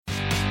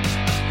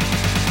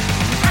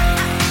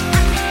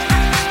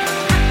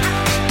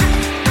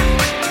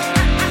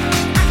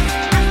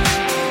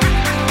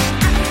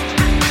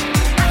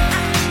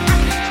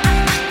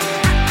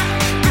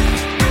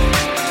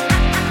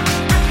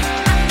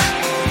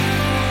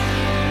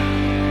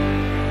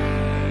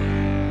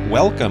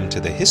Welcome to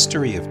the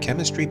History of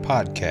Chemistry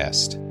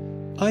podcast.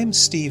 I'm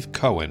Steve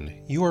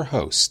Cohen, your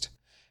host,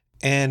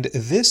 and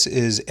this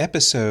is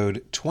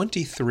episode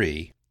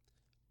 23,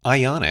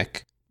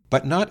 Ionic,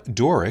 but not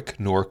Doric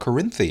nor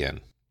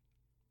Corinthian.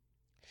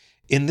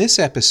 In this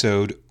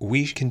episode,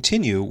 we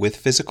continue with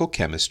physical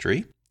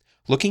chemistry,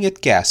 looking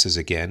at gases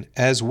again,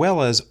 as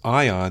well as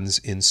ions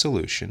in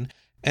solution,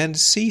 and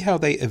see how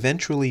they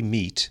eventually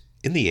meet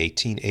in the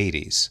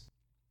 1880s.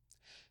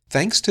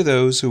 Thanks to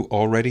those who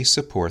already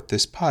support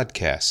this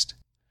podcast.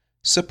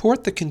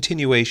 Support the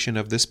continuation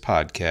of this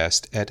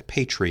podcast at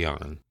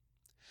Patreon.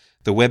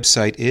 The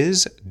website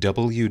is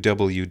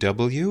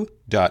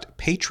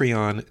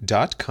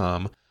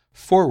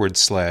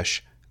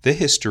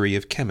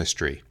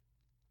www.patreon.com/thehistoryofchemistry.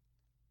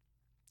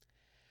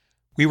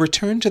 We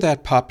return to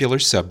that popular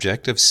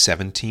subject of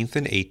 17th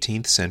and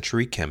 18th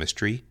century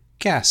chemistry,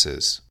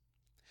 gases.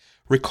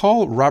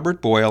 Recall Robert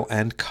Boyle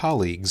and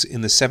colleagues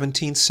in the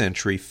 17th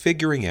century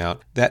figuring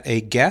out that a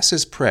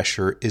gas's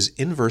pressure is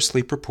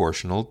inversely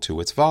proportional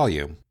to its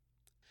volume.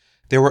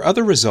 There were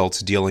other results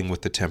dealing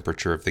with the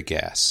temperature of the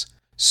gas.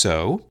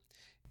 So,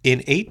 in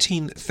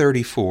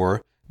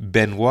 1834,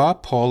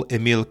 Benoit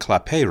Paul-Émile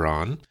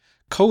Clapeyron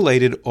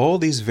collated all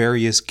these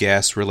various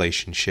gas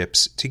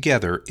relationships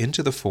together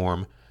into the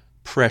form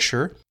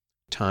pressure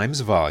times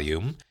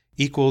volume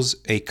equals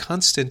a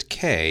constant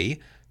K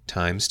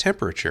times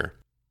temperature.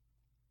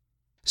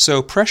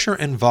 So pressure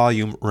and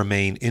volume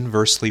remain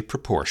inversely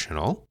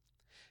proportional,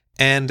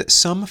 and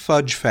some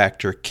fudge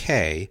factor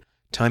K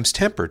times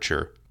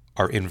temperature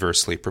are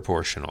inversely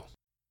proportional.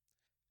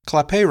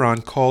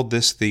 Clapeyron called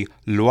this the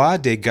loi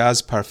des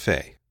gaz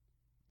parfaits,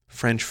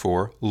 French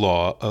for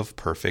law of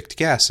perfect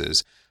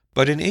gases,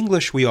 but in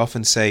English we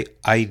often say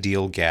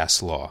ideal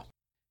gas law.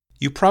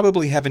 You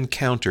probably have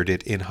encountered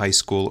it in high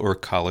school or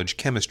college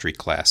chemistry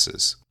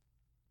classes.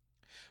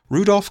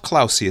 Rudolf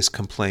Clausius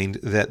complained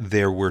that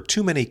there were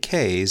too many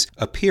K's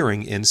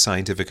appearing in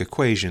scientific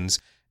equations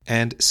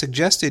and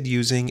suggested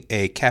using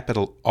a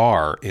capital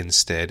R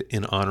instead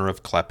in honor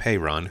of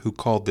Clapeyron, who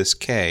called this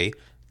K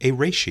a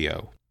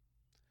ratio.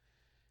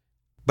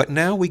 But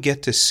now we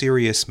get to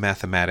serious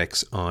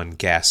mathematics on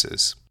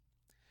gases.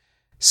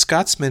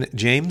 Scotsman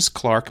James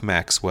Clerk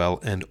Maxwell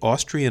and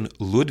Austrian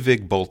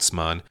Ludwig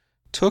Boltzmann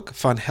took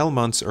von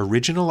Helmont's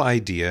original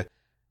idea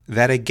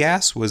that a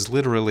gas was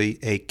literally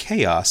a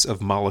chaos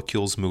of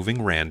molecules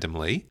moving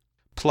randomly,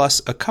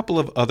 plus a couple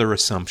of other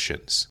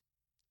assumptions.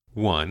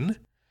 1.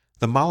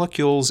 The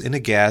molecules in a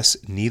gas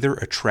neither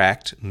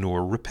attract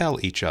nor repel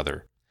each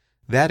other.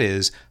 That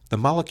is, the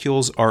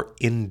molecules are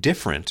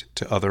indifferent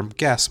to other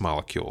gas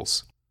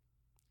molecules.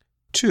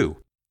 2.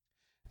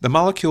 The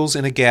molecules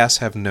in a gas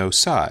have no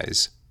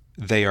size.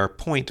 They are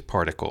point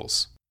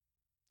particles.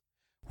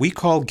 We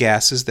call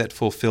gases that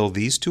fulfill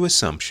these two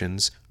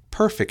assumptions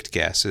perfect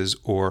gases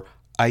or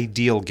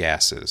ideal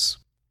gases.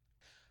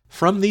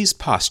 From these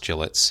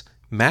postulates,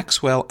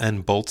 Maxwell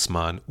and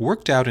Boltzmann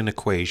worked out an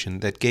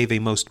equation that gave a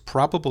most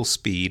probable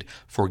speed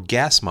for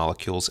gas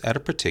molecules at a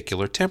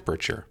particular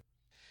temperature.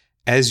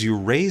 As you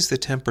raise the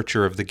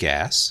temperature of the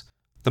gas,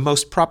 the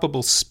most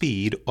probable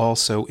speed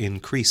also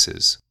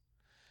increases.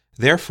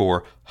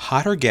 Therefore,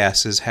 hotter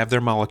gases have their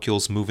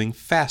molecules moving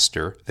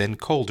faster than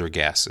colder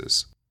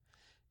gases.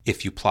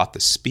 If you plot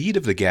the speed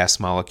of the gas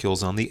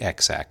molecules on the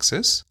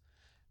x-axis,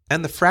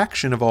 and the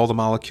fraction of all the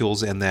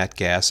molecules in that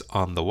gas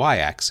on the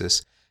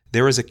y-axis,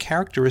 there is a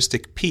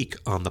characteristic peak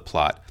on the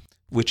plot,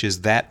 which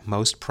is that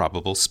most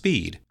probable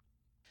speed.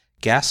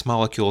 Gas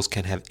molecules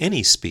can have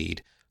any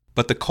speed,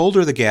 but the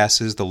colder the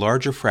gas is, the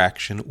larger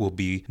fraction will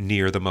be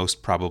near the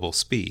most probable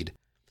speed.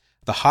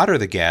 The hotter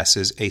the gas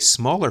is, a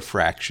smaller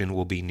fraction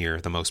will be near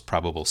the most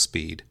probable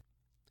speed.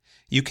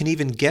 You can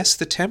even guess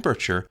the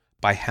temperature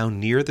by how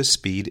near the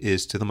speed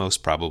is to the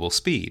most probable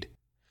speed.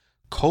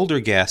 Colder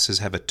gases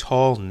have a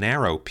tall,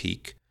 narrow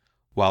peak,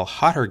 while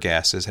hotter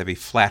gases have a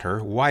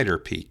flatter, wider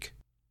peak.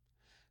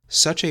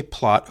 Such a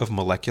plot of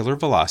molecular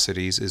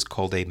velocities is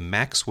called a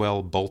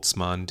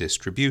Maxwell-Boltzmann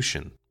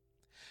distribution.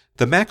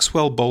 The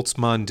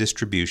Maxwell-Boltzmann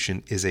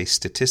distribution is a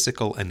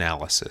statistical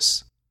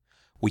analysis.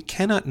 We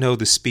cannot know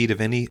the speed of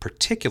any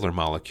particular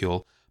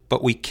molecule,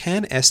 but we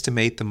can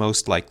estimate the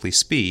most likely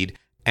speed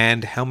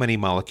and how many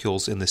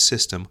molecules in the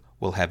system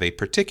will have a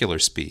particular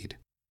speed.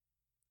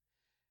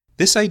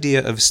 This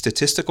idea of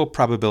statistical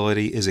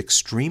probability is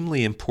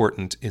extremely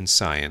important in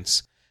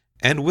science,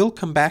 and will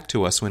come back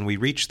to us when we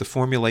reach the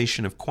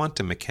formulation of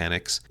quantum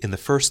mechanics in the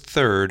first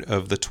third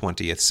of the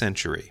 20th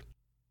century.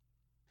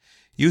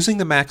 Using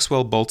the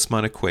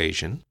Maxwell-Boltzmann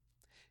equation,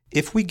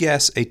 if we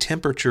guess a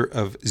temperature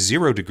of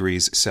 0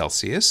 degrees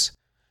Celsius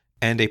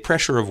and a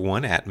pressure of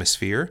 1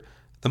 atmosphere,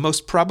 the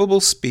most probable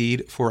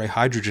speed for a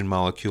hydrogen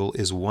molecule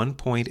is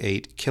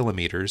 1.8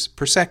 kilometers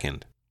per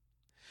second.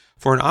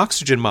 For an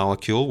oxygen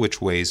molecule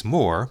which weighs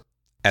more,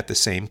 at the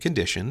same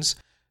conditions,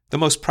 the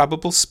most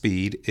probable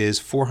speed is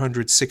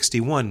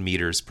 461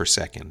 meters per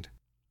second.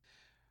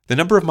 The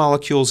number of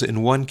molecules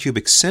in 1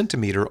 cubic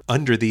centimeter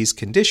under these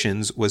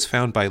conditions was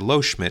found by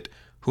Loschmidt,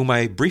 whom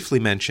I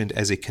briefly mentioned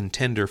as a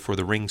contender for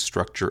the ring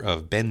structure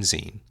of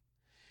benzene.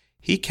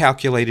 He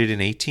calculated in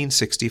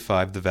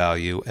 1865 the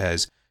value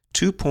as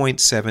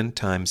 2.7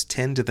 times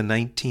 10 to the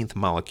 19th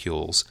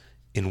molecules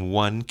in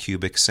 1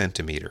 cubic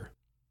centimeter.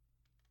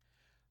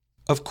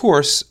 Of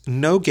course,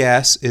 no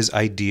gas is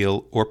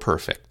ideal or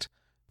perfect,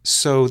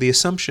 so the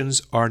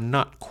assumptions are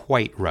not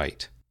quite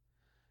right.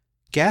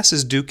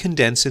 Gases do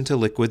condense into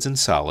liquids and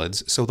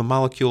solids, so the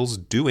molecules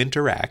do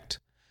interact,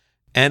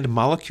 and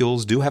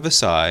molecules do have a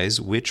size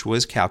which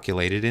was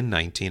calculated in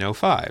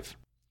 1905.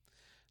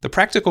 The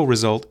practical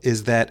result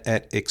is that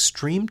at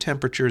extreme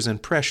temperatures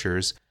and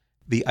pressures,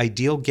 the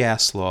ideal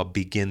gas law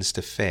begins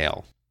to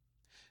fail.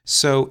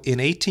 So in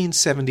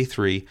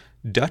 1873,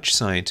 Dutch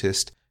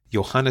scientist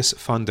Johannes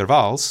van der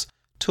Waals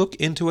took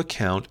into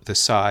account the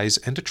size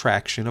and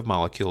attraction of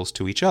molecules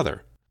to each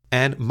other,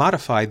 and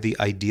modified the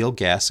ideal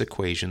gas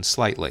equation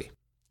slightly.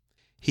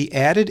 He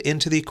added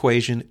into the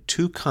equation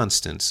two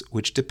constants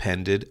which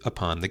depended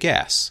upon the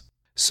gas,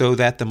 so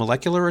that the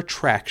molecular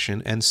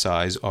attraction and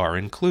size are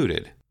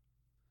included.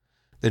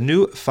 The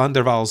new van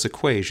der Waals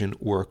equation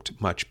worked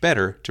much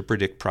better to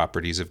predict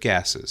properties of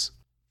gases.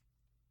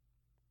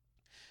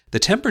 The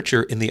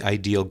temperature in the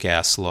ideal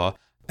gas law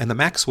and the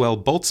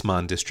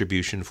Maxwell-Boltzmann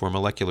distribution for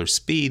molecular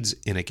speeds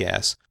in a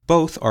gas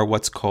both are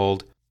what's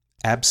called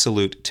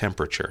absolute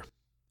temperature.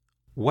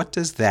 What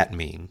does that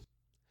mean?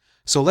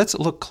 So let's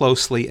look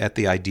closely at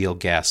the ideal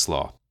gas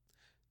law.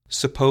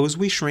 Suppose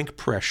we shrink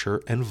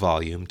pressure and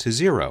volume to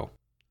zero.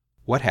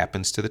 What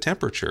happens to the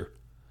temperature?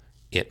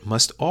 It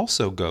must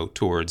also go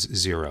towards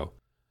zero.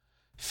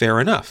 Fair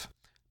enough,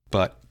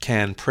 but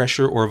can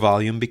pressure or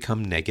volume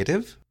become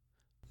negative?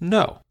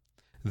 No.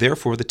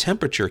 Therefore, the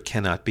temperature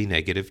cannot be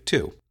negative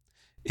too.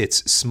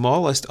 Its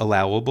smallest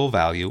allowable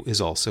value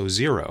is also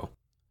zero.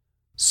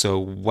 So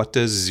what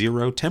does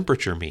zero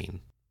temperature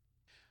mean?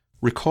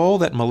 Recall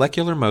that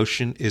molecular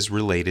motion is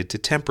related to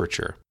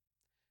temperature.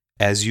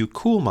 As you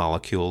cool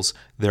molecules,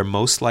 their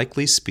most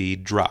likely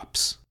speed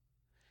drops.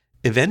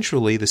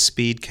 Eventually, the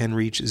speed can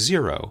reach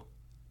zero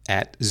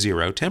at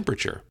zero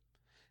temperature.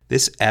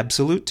 This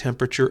absolute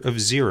temperature of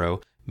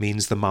zero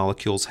means the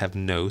molecules have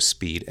no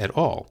speed at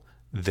all.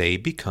 They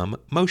become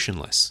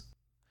motionless.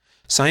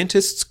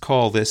 Scientists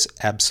call this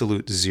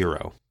absolute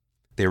zero.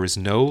 There is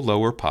no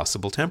lower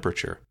possible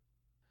temperature.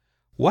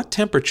 What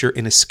temperature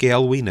in a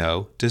scale we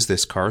know does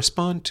this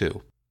correspond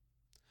to?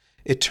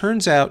 It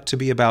turns out to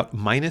be about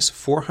minus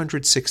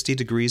 460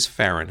 degrees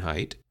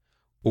Fahrenheit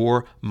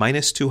or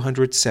minus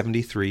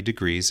 273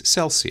 degrees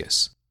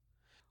Celsius.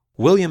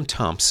 William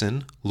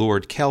Thomson,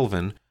 Lord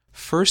Kelvin,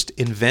 first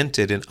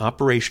invented an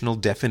operational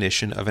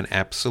definition of an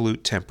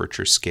absolute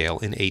temperature scale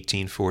in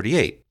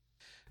 1848.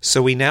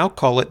 So we now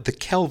call it the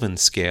Kelvin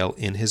scale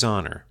in his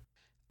honor.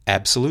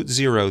 Absolute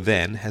zero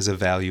then has a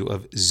value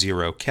of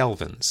 0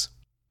 kelvins.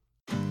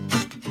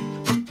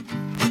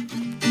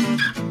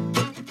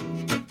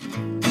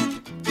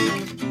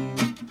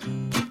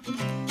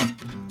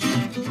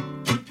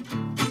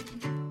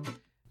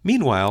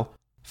 Meanwhile,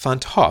 Van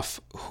 't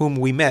Hoff, whom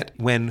we met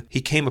when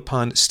he came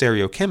upon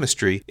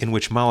stereochemistry, in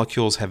which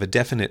molecules have a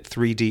definite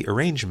 3D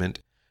arrangement,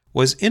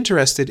 was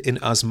interested in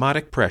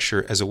osmotic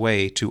pressure as a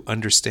way to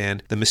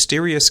understand the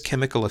mysterious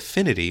chemical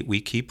affinity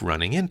we keep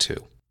running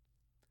into.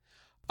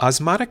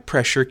 Osmotic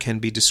pressure can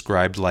be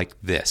described like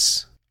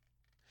this.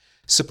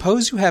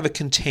 Suppose you have a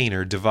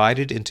container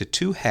divided into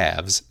two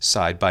halves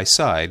side by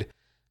side,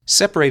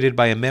 separated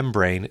by a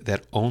membrane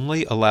that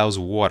only allows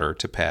water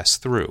to pass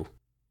through.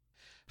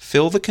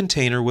 Fill the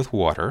container with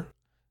water,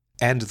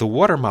 and the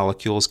water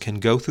molecules can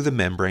go through the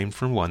membrane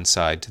from one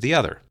side to the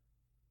other.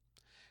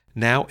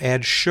 Now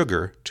add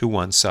sugar to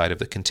one side of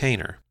the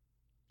container.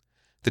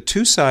 The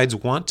two sides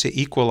want to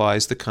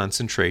equalize the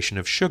concentration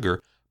of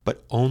sugar,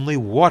 but only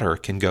water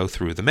can go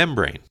through the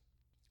membrane.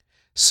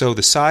 So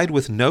the side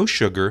with no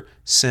sugar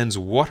sends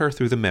water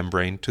through the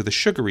membrane to the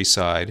sugary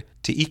side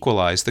to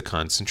equalize the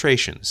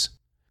concentrations.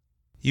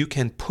 You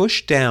can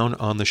push down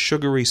on the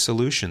sugary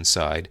solution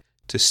side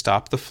to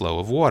stop the flow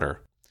of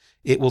water.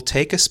 It will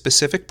take a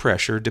specific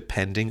pressure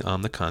depending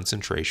on the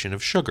concentration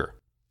of sugar.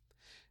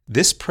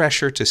 This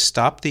pressure to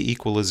stop the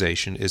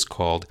equalization is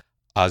called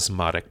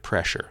osmotic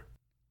pressure.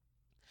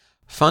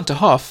 Van 't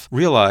Hoff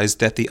realized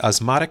that the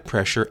osmotic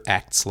pressure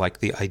acts like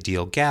the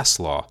ideal gas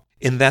law,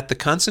 in that the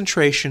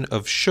concentration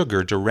of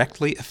sugar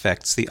directly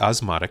affects the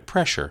osmotic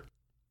pressure.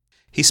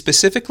 He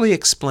specifically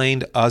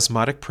explained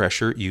osmotic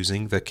pressure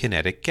using the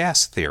kinetic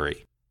gas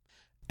theory.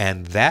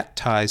 And that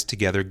ties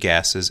together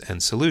gases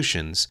and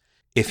solutions,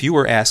 if you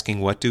were asking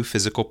what do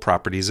physical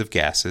properties of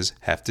gases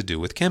have to do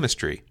with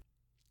chemistry.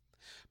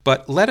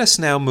 But let us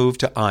now move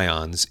to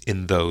ions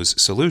in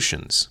those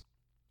solutions.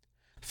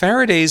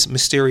 Faraday's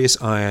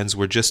mysterious ions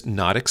were just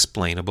not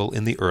explainable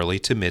in the early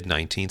to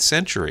mid-19th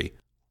century.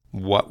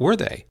 What were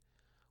they?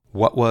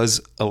 What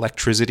was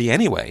electricity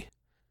anyway?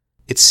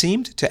 It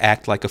seemed to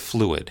act like a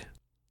fluid.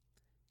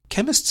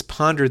 Chemists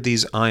pondered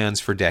these ions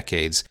for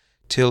decades,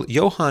 till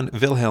Johann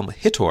Wilhelm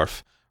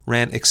Hittorf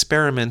ran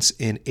experiments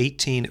in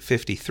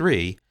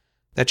 1853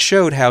 that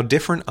showed how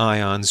different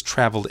ions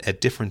traveled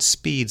at different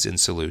speeds in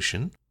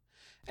solution,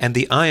 and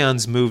the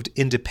ions moved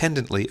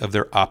independently of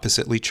their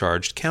oppositely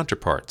charged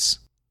counterparts.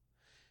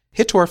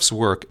 Hittorf's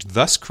work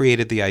thus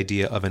created the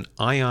idea of an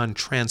ion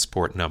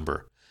transport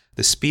number,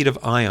 the speed of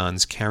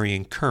ions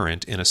carrying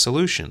current in a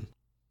solution.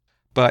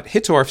 But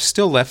Hittorf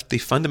still left the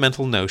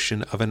fundamental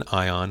notion of an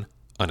ion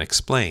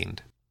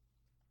unexplained.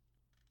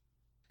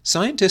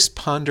 Scientists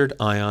pondered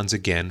ions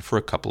again for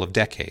a couple of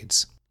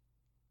decades.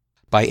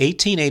 By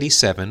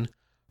 1887,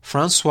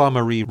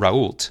 François-Marie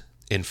Raoult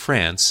in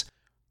France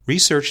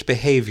researched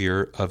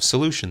behavior of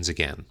solutions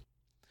again.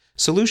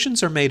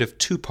 Solutions are made of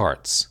two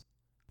parts: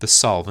 the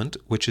solvent,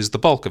 which is the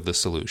bulk of the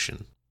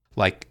solution,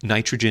 like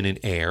nitrogen in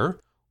air,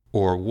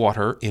 or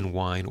water in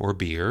wine or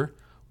beer,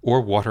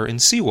 or water in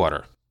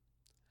seawater.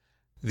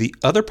 The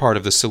other part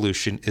of the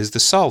solution is the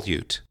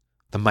solute,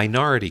 the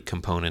minority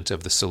component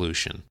of the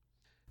solution.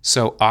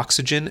 So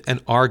oxygen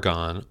and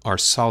argon are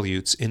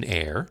solutes in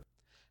air,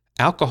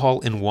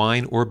 alcohol in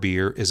wine or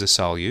beer is a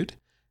solute,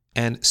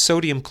 and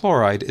sodium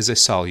chloride is a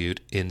solute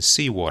in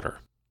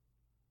seawater.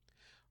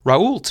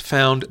 Raoult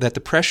found that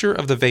the pressure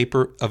of the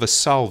vapor of a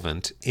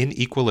solvent in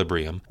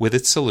equilibrium with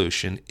its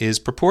solution is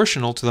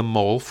proportional to the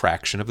mole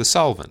fraction of the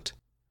solvent.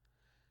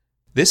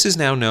 This is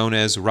now known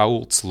as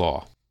Raoult's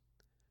law.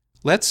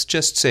 Let's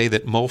just say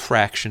that mole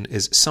fraction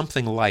is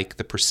something like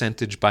the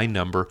percentage by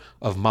number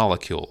of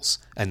molecules,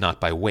 and not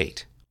by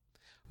weight.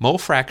 Mole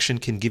fraction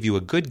can give you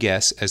a good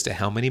guess as to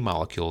how many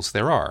molecules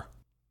there are.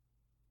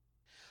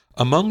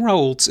 Among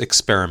Raoult's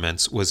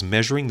experiments was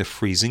measuring the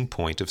freezing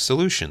point of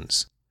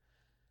solutions.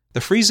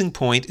 The freezing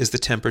point is the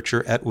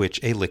temperature at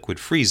which a liquid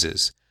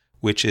freezes,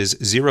 which is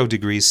 0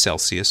 degrees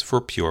Celsius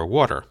for pure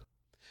water.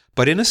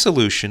 But in a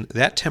solution,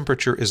 that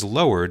temperature is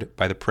lowered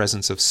by the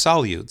presence of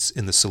solutes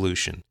in the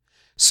solution.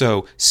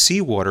 So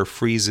seawater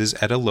freezes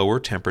at a lower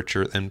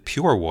temperature than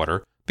pure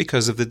water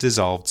because of the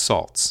dissolved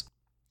salts.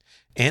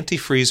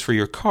 Antifreeze for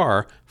your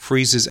car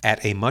freezes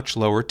at a much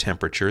lower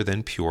temperature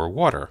than pure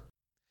water.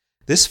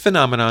 This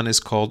phenomenon is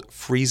called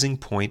freezing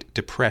point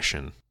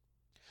depression.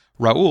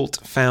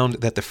 Raoult found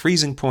that the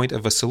freezing point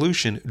of a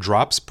solution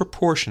drops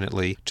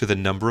proportionately to the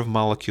number of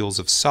molecules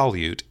of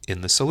solute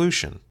in the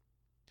solution.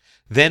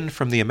 Then,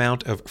 from the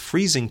amount of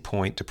freezing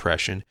point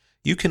depression,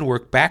 you can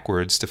work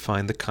backwards to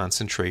find the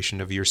concentration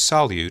of your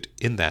solute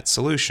in that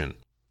solution.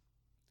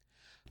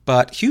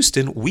 But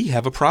Houston, we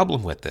have a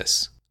problem with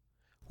this.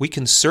 We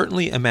can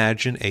certainly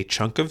imagine a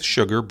chunk of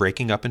sugar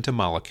breaking up into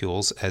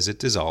molecules as it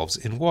dissolves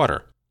in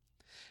water.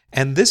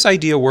 And this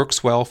idea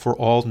works well for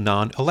all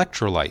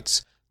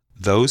non-electrolytes,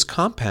 those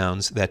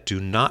compounds that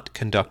do not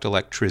conduct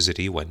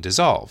electricity when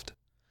dissolved.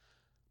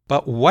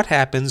 But what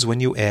happens when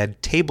you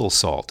add table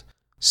salt,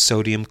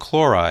 sodium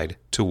chloride,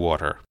 to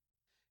water?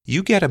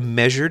 You get a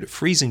measured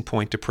freezing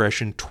point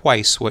depression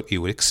twice what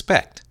you would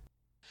expect.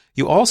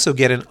 You also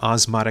get an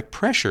osmotic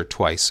pressure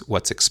twice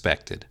what's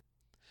expected.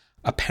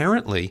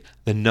 Apparently,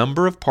 the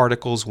number of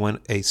particles when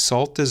a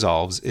salt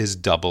dissolves is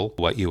double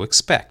what you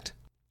expect.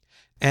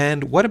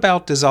 And what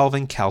about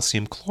dissolving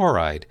calcium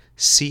chloride,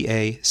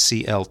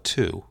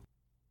 CaCl2?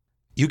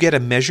 You get a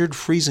measured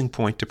freezing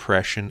point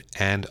depression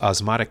and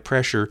osmotic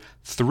pressure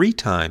 3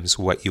 times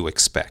what you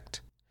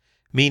expect,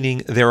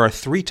 meaning there are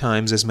 3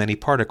 times as many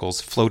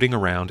particles floating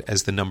around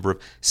as the number of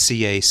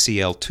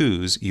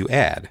CaCl2s you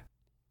add.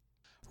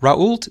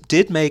 Raoult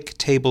did make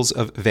tables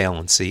of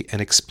valency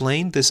and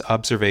explained this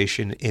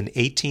observation in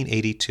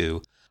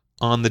 1882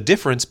 on the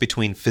difference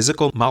between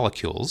physical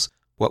molecules,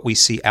 what we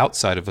see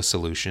outside of a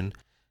solution,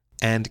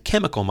 and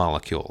chemical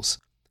molecules,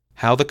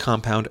 how the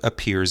compound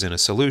appears in a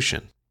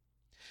solution.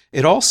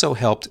 It also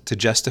helped to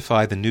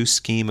justify the new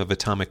scheme of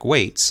atomic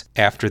weights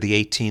after the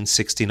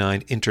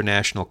 1869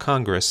 International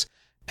Congress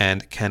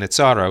and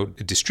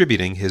Cannizzaro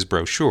distributing his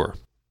brochure.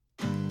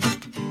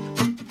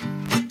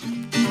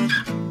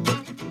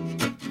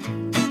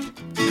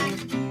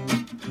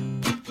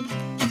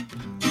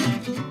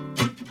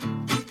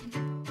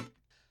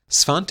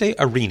 Svante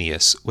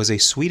Arrhenius was a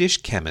Swedish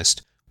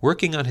chemist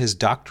working on his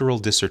doctoral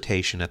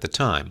dissertation at the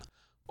time,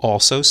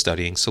 also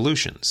studying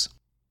solutions.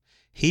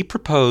 He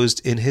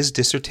proposed in his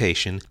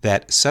dissertation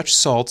that such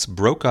salts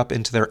broke up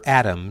into their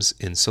atoms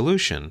in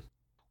solution.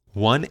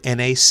 One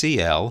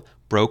NaCl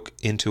broke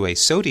into a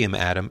sodium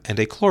atom and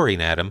a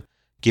chlorine atom,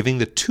 giving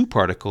the 2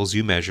 particles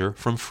you measure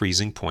from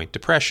freezing point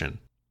depression.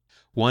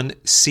 One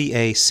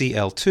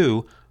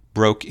CaCl2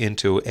 broke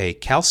into a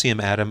calcium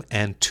atom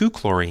and 2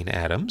 chlorine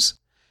atoms,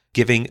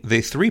 giving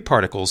the 3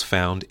 particles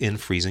found in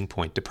freezing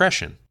point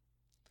depression.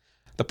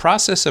 The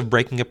process of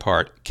breaking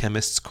apart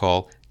chemists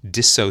call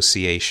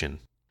dissociation.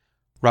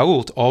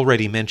 Raoult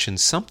already mentioned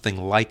something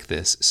like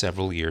this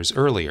several years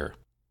earlier.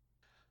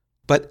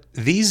 But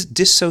these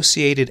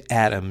dissociated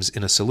atoms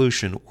in a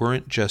solution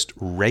weren't just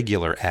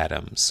regular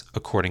atoms,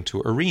 according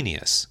to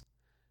Arrhenius.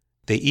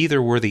 They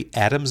either were the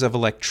atoms of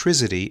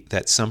electricity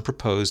that some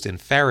proposed in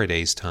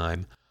Faraday's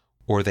time,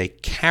 or they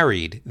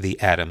carried the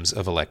atoms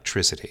of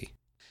electricity.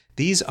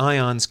 These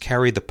ions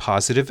carry the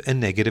positive and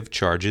negative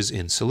charges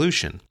in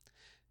solution.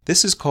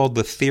 This is called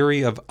the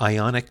theory of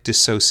ionic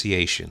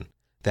dissociation.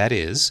 That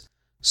is,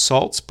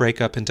 salts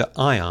break up into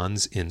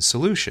ions in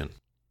solution.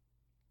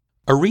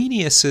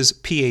 Arrhenius's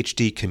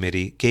PhD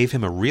committee gave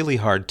him a really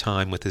hard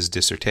time with his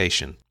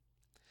dissertation.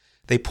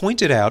 They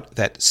pointed out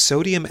that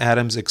sodium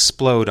atoms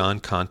explode on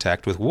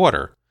contact with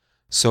water,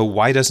 so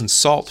why doesn't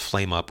salt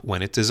flame up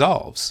when it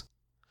dissolves?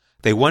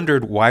 They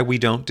wondered why we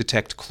don't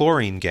detect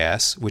chlorine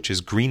gas, which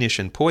is greenish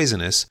and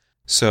poisonous,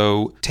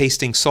 so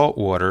tasting salt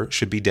water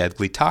should be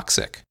deadly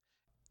toxic.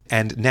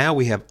 And now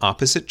we have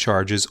opposite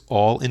charges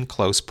all in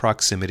close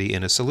proximity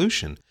in a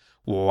solution.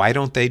 Why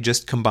don't they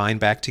just combine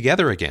back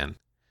together again?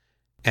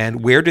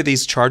 And where do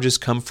these charges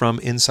come from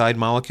inside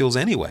molecules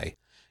anyway?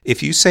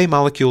 If you say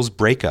molecules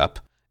break up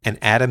and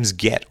atoms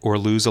get or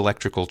lose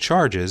electrical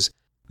charges,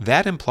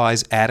 that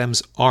implies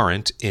atoms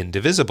aren't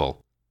indivisible.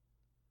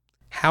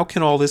 How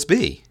can all this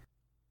be?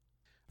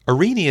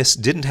 Arrhenius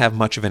didn't have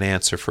much of an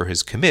answer for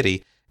his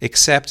committee,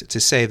 except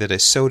to say that a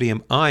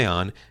sodium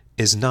ion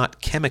is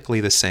not chemically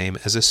the same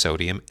as a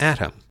sodium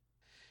atom.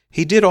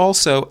 He did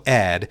also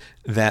add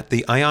that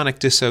the ionic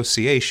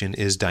dissociation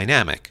is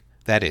dynamic,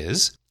 that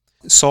is,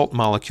 salt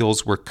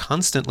molecules were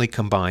constantly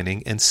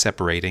combining and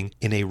separating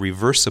in a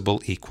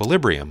reversible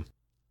equilibrium.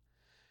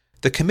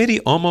 The committee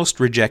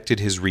almost rejected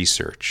his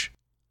research,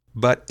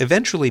 but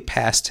eventually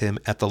passed him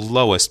at the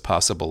lowest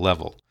possible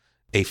level,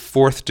 a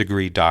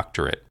 4th-degree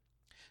doctorate.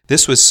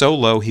 This was so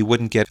low he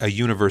wouldn't get a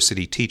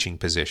university teaching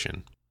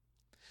position.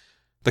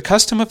 The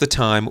custom of the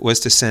time was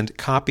to send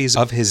copies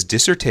of his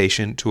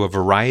dissertation to a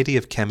variety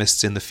of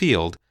chemists in the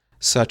field,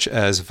 such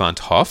as Van't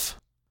Hoff,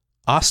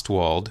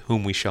 Ostwald,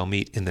 whom we shall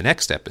meet in the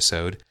next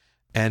episode,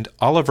 and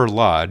Oliver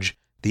Lodge,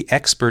 the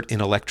expert in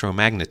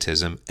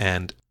electromagnetism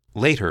and,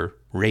 later,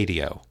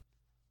 radio.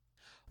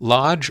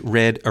 Lodge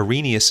read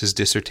Arrhenius's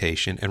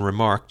dissertation and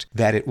remarked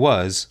that it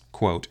was,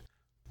 quote,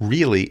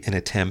 really an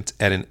attempt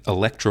at an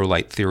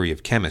electrolyte theory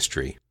of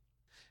chemistry,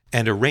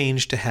 and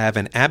arranged to have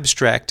an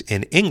abstract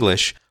in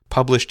English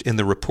published in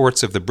the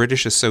reports of the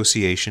British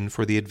Association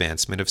for the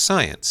Advancement of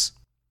Science.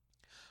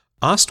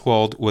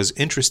 Ostwald was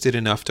interested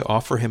enough to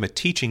offer him a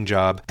teaching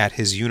job at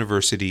his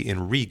university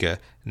in Riga,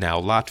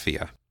 now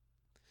Latvia.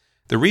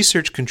 The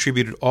research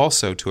contributed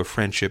also to a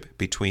friendship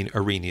between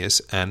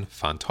Arrhenius and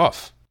Van't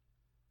Hoff.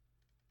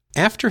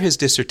 After his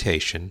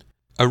dissertation,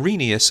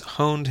 Arrhenius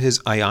honed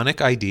his ionic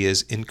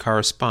ideas in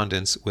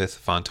correspondence with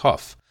Van't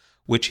Hoff,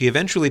 which he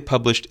eventually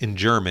published in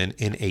German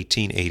in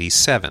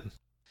 1887.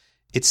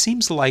 It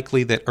seems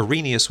likely that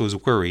Arrhenius was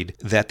worried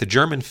that the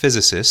German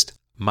physicist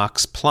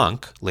Max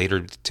Planck, later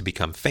to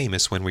become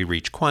famous when we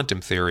reach quantum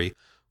theory,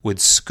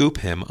 would scoop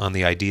him on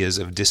the ideas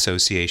of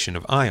dissociation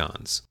of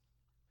ions.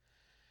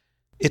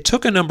 It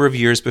took a number of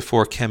years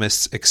before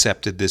chemists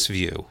accepted this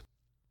view.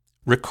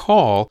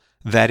 Recall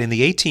that in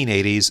the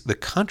 1880s, the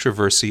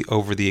controversy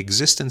over the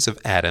existence of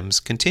atoms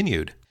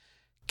continued.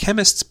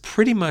 Chemists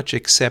pretty much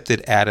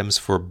accepted atoms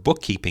for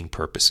bookkeeping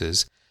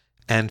purposes,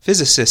 and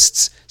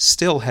physicists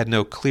still had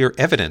no clear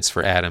evidence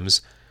for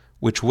atoms,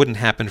 which wouldn't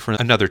happen for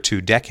another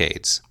 2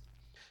 decades.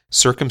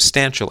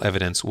 Circumstantial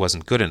evidence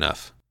wasn't good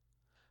enough.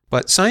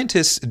 But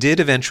scientists did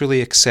eventually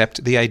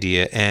accept the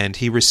idea, and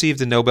he received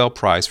the Nobel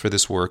Prize for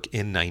this work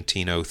in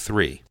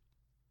 1903.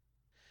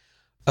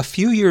 A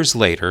few years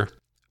later,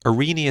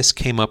 Arrhenius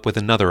came up with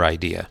another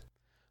idea,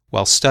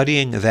 while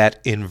studying that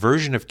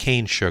inversion of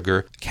cane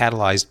sugar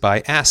catalyzed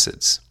by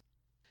acids.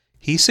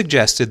 He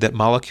suggested that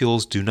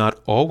molecules do not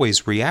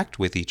always react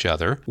with each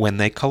other when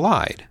they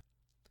collide.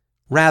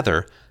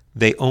 Rather,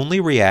 they only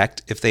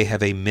react if they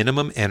have a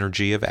minimum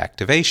energy of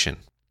activation.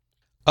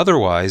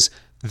 Otherwise,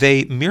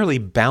 they merely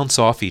bounce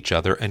off each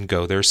other and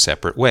go their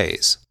separate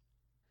ways.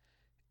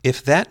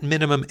 If that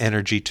minimum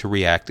energy to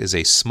react is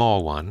a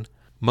small one,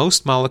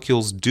 most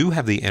molecules do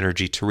have the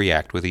energy to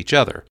react with each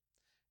other,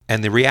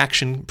 and the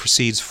reaction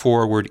proceeds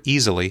forward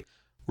easily,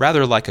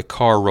 rather like a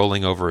car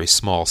rolling over a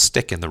small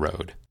stick in the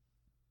road.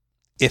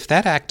 If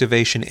that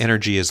activation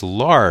energy is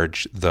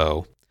large,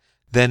 though,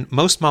 then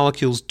most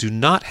molecules do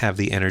not have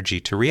the energy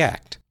to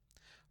react.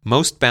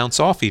 Most bounce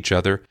off each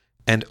other,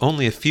 and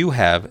only a few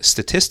have,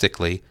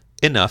 statistically,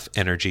 enough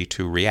energy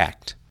to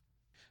react.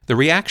 The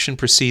reaction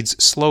proceeds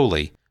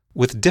slowly,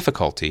 with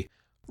difficulty,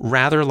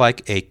 rather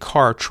like a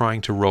car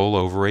trying to roll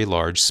over a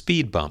large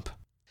speed bump.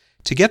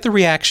 To get the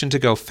reaction to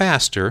go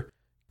faster,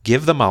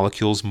 give the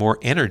molecules more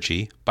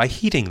energy by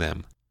heating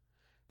them.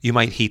 You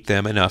might heat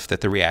them enough that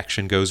the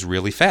reaction goes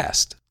really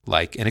fast,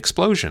 like an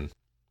explosion.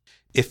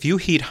 If you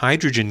heat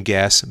hydrogen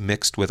gas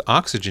mixed with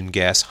oxygen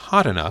gas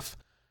hot enough,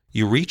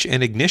 you reach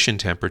an ignition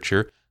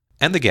temperature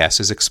and the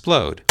gases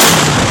explode.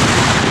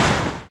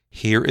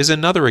 Here is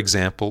another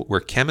example where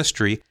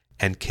chemistry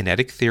and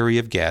kinetic theory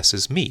of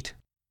gases meet.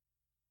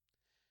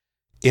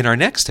 In our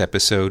next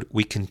episode,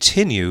 we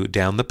continue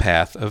down the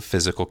path of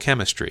physical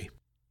chemistry.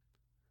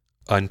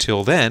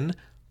 Until then,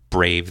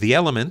 brave the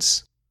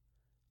elements.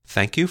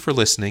 Thank you for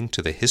listening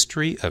to the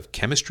History of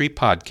Chemistry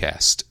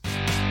podcast.